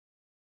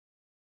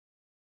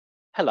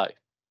Hello,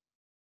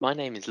 my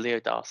name is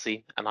Leo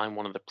Darcy, and I'm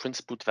one of the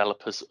principal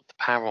developers of the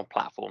PowerON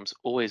platform's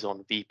Always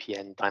On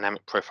VPN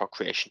Dynamic Profile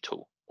Creation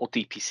Tool, or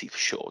DPC for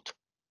short.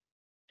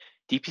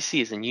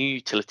 DPC is a new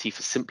utility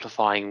for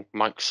simplifying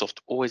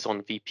Microsoft Always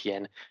On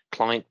VPN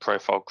client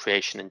profile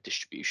creation and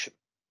distribution.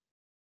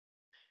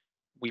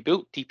 We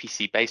built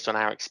DPC based on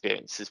our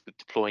experiences with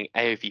deploying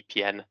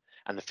AOVPN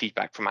and the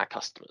feedback from our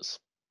customers.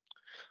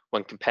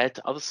 When compared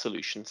to other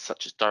solutions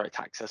such as direct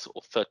access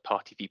or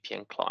third-party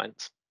VPN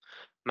clients,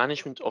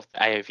 management of the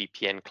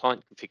AOVPN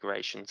client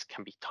configurations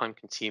can be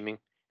time-consuming,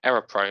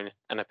 error-prone,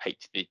 and opaque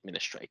to the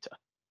administrator.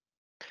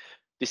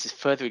 This is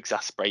further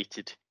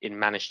exacerbated in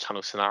managed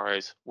tunnel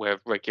scenarios where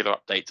regular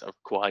updates are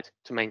required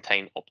to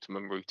maintain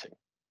optimum routing.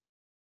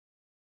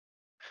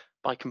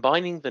 By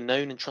combining the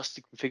known and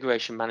trusted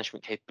configuration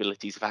management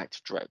capabilities of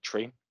Active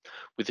Directory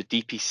with the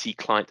DPC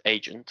client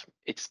agent,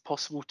 it's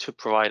possible to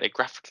provide a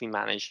graphically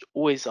managed,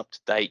 always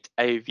up-to-date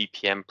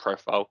AOVPN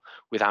profile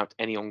without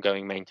any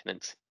ongoing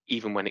maintenance,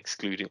 even when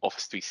excluding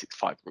Office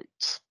 365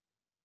 routes.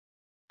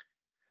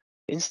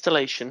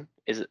 Installation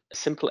is a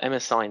simple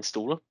MSI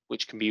installer,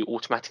 which can be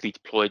automatically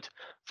deployed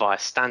via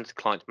standard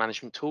client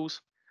management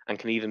tools and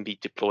can even be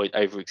deployed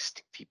over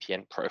existing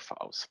VPN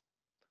profiles.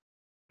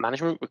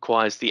 Management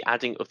requires the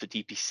adding of the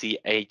DPC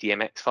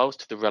ADMX files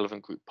to the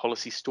relevant group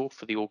policy store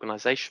for the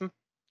organization.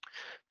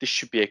 This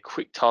should be a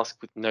quick task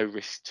with no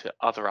risk to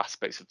other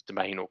aspects of the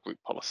domain or group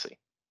policy.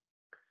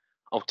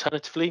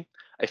 Alternatively,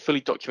 a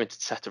fully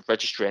documented set of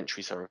registry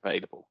entries are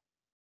available.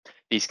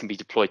 These can be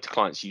deployed to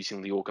clients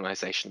using the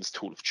organization's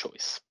tool of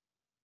choice.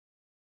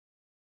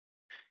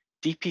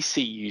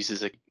 DPC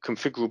uses a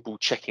configurable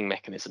checking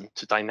mechanism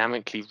to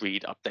dynamically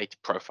read updated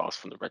profiles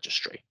from the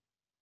registry.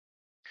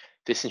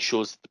 This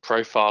ensures that the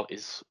profile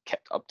is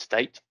kept up to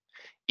date,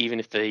 even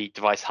if the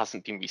device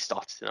hasn't been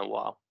restarted in a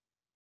while.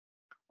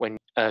 When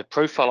a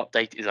profile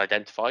update is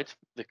identified,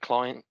 the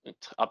client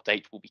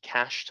update will be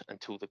cached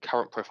until the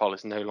current profile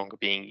is no longer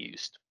being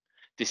used.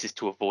 This is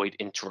to avoid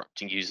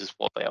interrupting users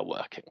while they are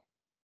working.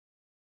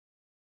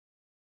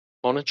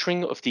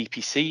 Monitoring of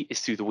DPC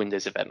is through the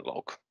Windows event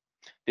log.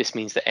 This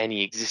means that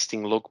any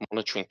existing log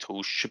monitoring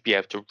tools should be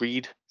able to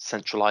read,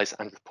 centralize,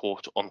 and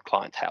report on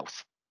client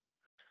health.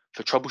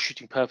 For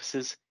troubleshooting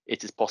purposes,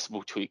 it is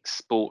possible to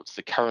export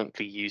the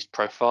currently used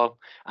profile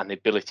and the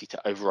ability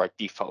to override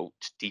default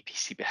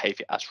DPC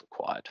behavior as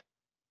required.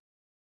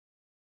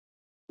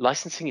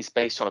 Licensing is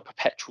based on a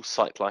Perpetual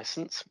site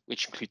license,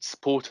 which includes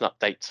support and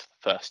updates for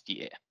the first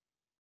year.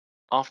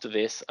 After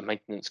this, a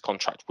maintenance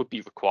contract would be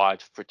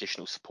required for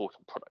additional support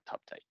and product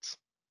updates.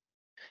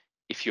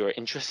 If you are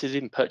interested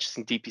in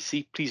purchasing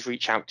DPC, please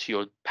reach out to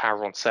your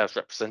PowerON sales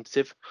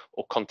representative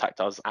or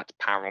contact us at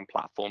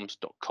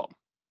poweronplatforms.com.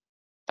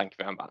 Thank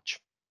you very much.